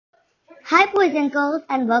Hi, boys and girls,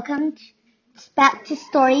 and welcome back to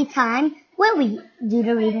Story Time, where we do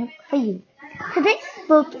the reading for you. Today's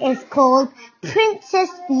book is called Princess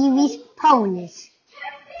Evie's Ponies,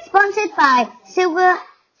 sponsored by Silver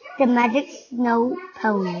the Magic Snow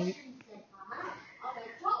Pony.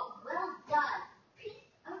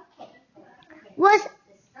 What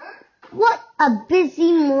a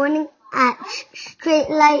busy morning at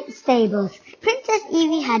Straightlight Stables. Princess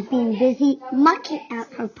Evie had been busy mucking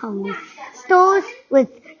out her pony stalls with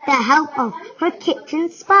the help of her kitten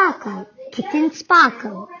Sparkle.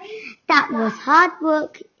 That was hard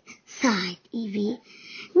work, sighed Evie.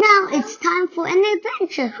 Now it's time for an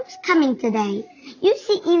adventure. Who's coming today? You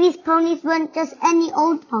see, Evie's ponies weren't just any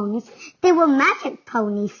old ponies. They were magic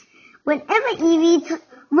ponies. Whenever Evie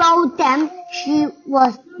rode them, she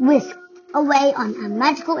was whisked away on a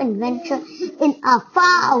magical adventure in a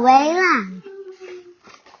faraway land.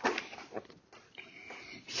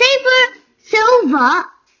 Silver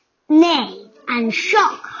neighed and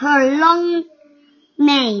shook her long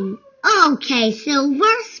mane. Okay,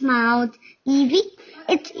 Silver, smiled Evie.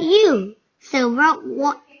 It's you. Silver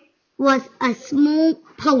was a small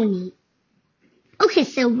pony. Okay,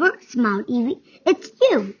 Silver, smiled Evie. It's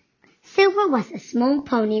you. Silver was a small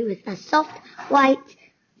pony with a soft white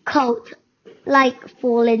coat like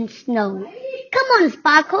fallen snow. Come on,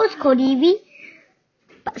 Sparkles, called Evie.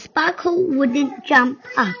 But Sparkle wouldn't jump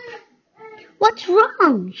up. What's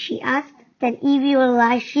wrong? She asked. Then Evie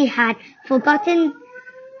realized she had forgotten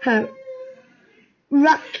her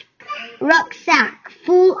rucksack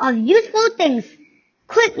full of useful things.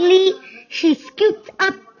 Quickly, she scooped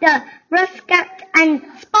up the rucksack and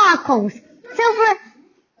Sparkles. Silver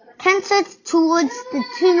cantered towards the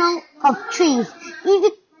tunnel of trees.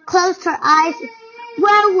 Evie closed her eyes.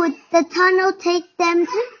 Where would the tunnel take them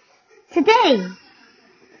to today?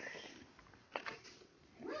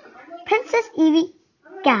 Princess Evie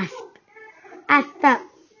gasped as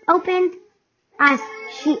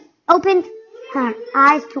she opened her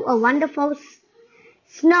eyes to a wonderful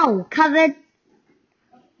snow-covered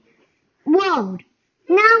world.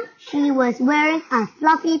 Now she was wearing a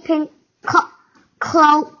fluffy pink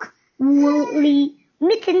cloak, woolly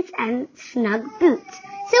mittens, and snug boots.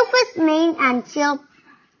 Silver's mane and tail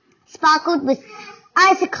sparkled with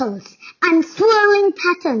icicles and swirling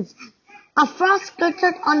patterns. A frost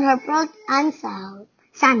glittered on her belt and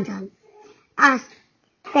sandals. As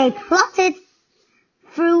they plodded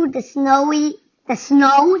through the snow,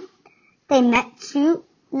 they met two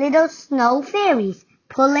little snow fairies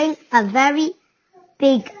pulling a very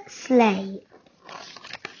big sleigh.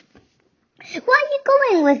 Why are you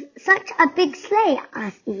going with such a big sleigh?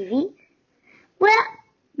 Asked Evie.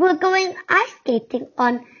 We're going ice skating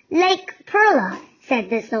on Lake Perla, said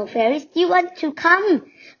the snow fairies. Do you want to come?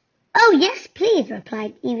 Oh, yes, please,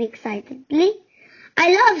 replied Evie excitedly.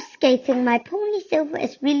 I love skating. My pony Silver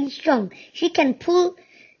is really strong. She can pull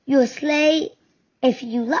your sleigh if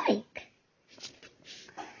you like.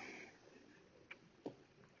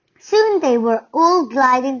 Soon they were all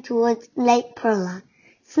gliding towards Lake Perla,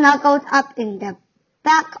 snuggled up in the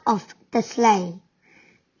back of the sleigh.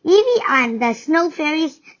 Evie and the snow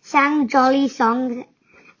fairies sang jolly songs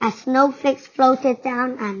as snowflakes floated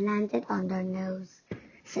down and landed on their noses.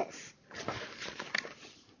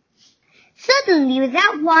 Suddenly,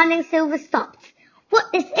 without warning, Silver stopped. What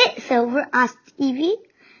is it, Silver? Asked Evie.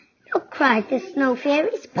 Look, cried the snow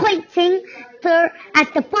fairies, pointing her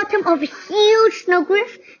at the bottom of a huge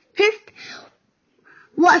snowdrift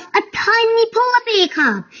was a tiny polar bear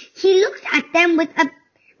cub. He looked at them with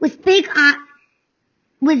big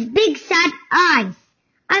sad eyes.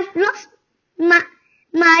 I've lost my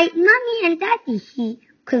mommy and daddy, he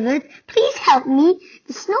quivered. Please help me.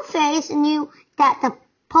 The snow fairies knew that the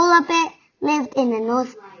polar bear lived in the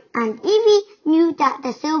north, and Evie knew that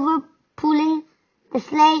the Silver pulling the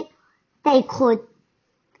sleigh, they could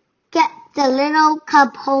get the little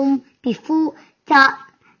cub home before dark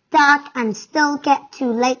and still get to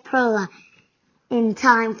Lake Perla in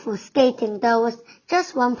time for skating. There was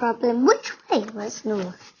just one problem. Which way was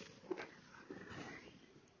north?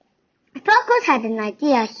 Sparkles had an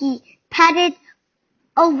idea. He padded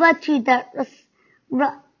over to the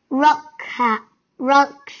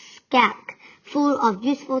rucksack full of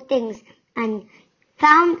useful things and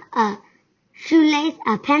found a shoelace,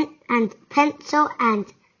 a pen and pencil, and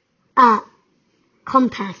a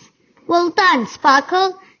compass. Well done,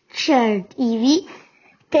 Sparkle, cheered Evie.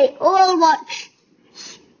 They all watched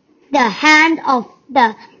the hand of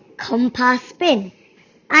the compass spin,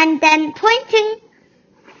 and then pointing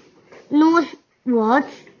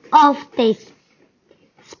northwards off they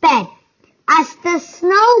sped. As the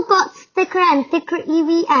snow got thicker and thicker,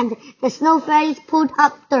 Evie and the snow fairies pulled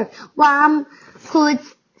up their warm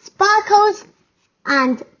hoods. Sparkles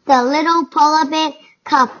and the little polar bear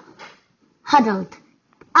cub huddled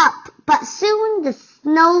up, but soon the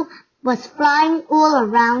snow was flying all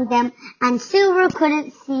around them, and Silver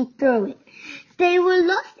couldn't see through it. They were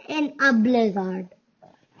lost in a blizzard.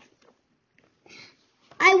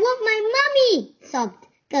 "I want my mummy," sobbed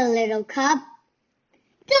the little cub.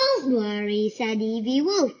 "Don't worry," said Evie,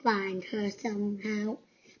 "we'll find her somehow."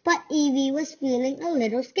 But Evie was feeling a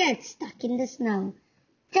little scared, stuck in the snow.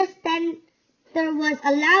 Just then there was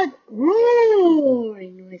a loud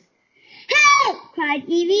roaring noise. "Help!" cried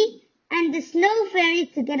Evie and the snow fairy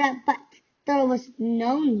to get up, but there was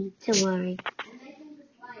no need to worry.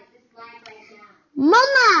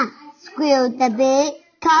 "Mama!" squealed the big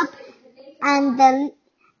cub,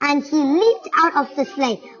 and he leaped out of the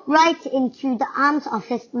sleigh right into the arms of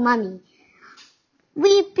his mummy.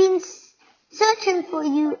 "We've been searching for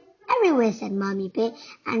you everywhere," said Mommy Bear,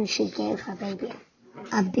 and she gave her baby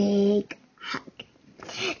a big hug.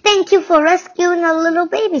 "Thank you for rescuing a little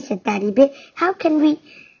baby," said Daddy Bear. "How can we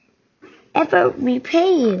ever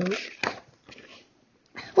repay you?"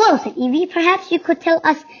 "Well," said Evie, "perhaps you could tell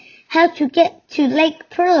us how to get to Lake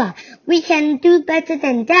Perla. We can do better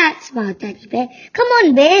than that," smiled Daddy Bear. "Come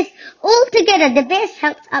on, bears." All together, the bears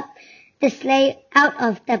helped up the sleigh out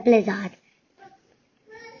of the blizzard.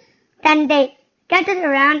 Then they gathered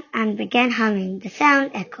around and began humming. The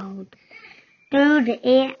sound echoed through the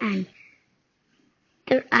air, and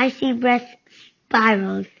their icy breath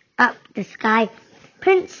spiraled up the sky.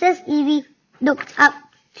 Princess Evie looked up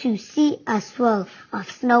to see a swirl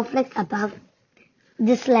of snowflakes above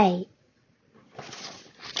the sleigh.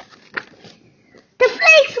 The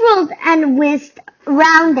flakes rolled and whisked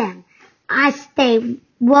round them. As they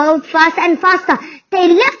whirled faster and faster, they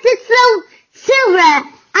lifted Silver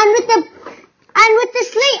and with the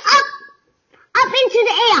sleigh up into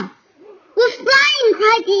the air. "We're flying!"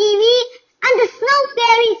 cried Evie and the snow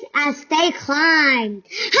fairies as they climbed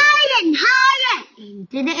higher and higher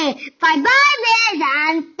into the air. "Bye-bye, bears,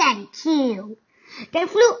 and thank you." They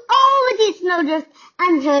flew over the snowdrifts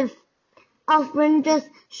and heard of rangers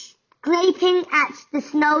scraping at the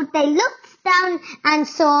snow. They looked down and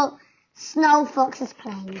saw snow foxes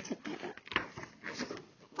playing together.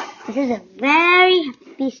 This is a very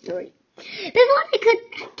happy story. Before they could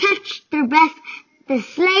catch their breath, the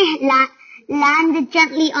sleigh landed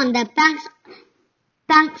gently on the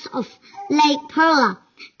banks of Lake Perla.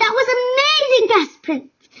 "That was amazing!" gasped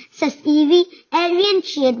Princess Evie. Everyone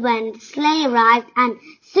cheered when the sleigh arrived, and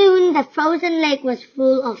soon the frozen lake was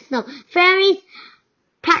full of snow fairies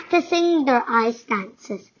practicing their ice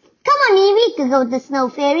dances. "Come on, Evie," giggled the snow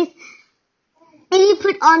fairies. Evie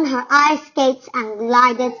put on her ice skates and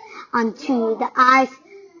glided onto the ice.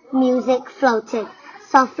 Music floated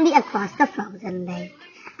softly across the frozen lake,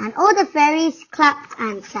 and all the fairies clapped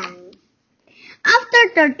and sang. After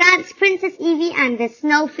their dance, Princess Evie and the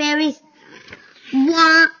snow fairies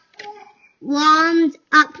warmed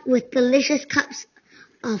up with delicious cups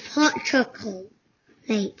of hot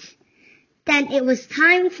chocolate. Then it was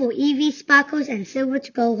time for Evie, Sparkles, and Silver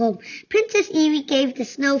to go home. Princess Evie gave the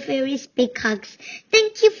snow fairies big hugs.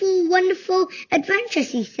 "Thank you for a wonderful adventure,"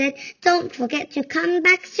 she said. "Don't forget to come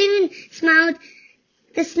back soon," smiled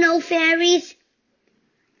the snow fairies.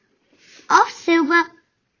 Off Silver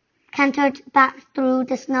cantered back through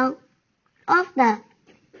the snow of the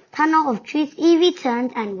tunnel of trees. Evie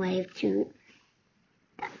turned and waved to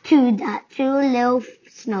the two little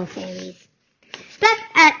snow fairies. Back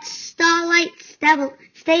at Starlight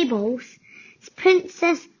Stables,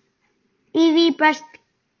 Princess Evie brushed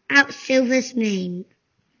out Silver's mane.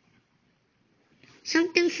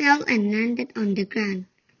 Something fell and landed on the ground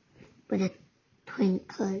with a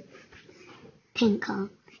tinkle.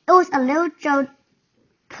 It was a little jeweled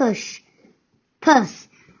purse.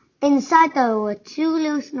 Inside there were two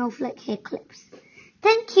little snowflake hair clips.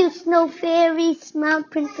 "Thank you, snow fairy," smiled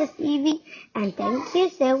Princess Evie. "And thank you,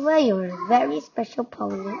 Silver. You're a very special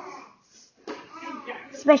pony.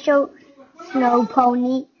 Special snow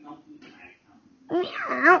pony."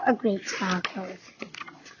 "Meow," agreed Sparkles.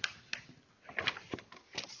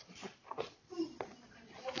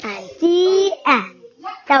 And the end.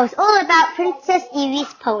 That was all about Princess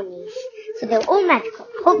Evie's ponies. So they're all magical.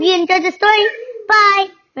 Hope you enjoyed the story. Bye.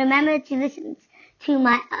 Remember to listen to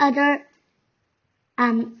my other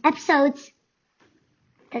episodes.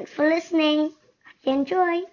 Thanks for listening. Hope you enjoy.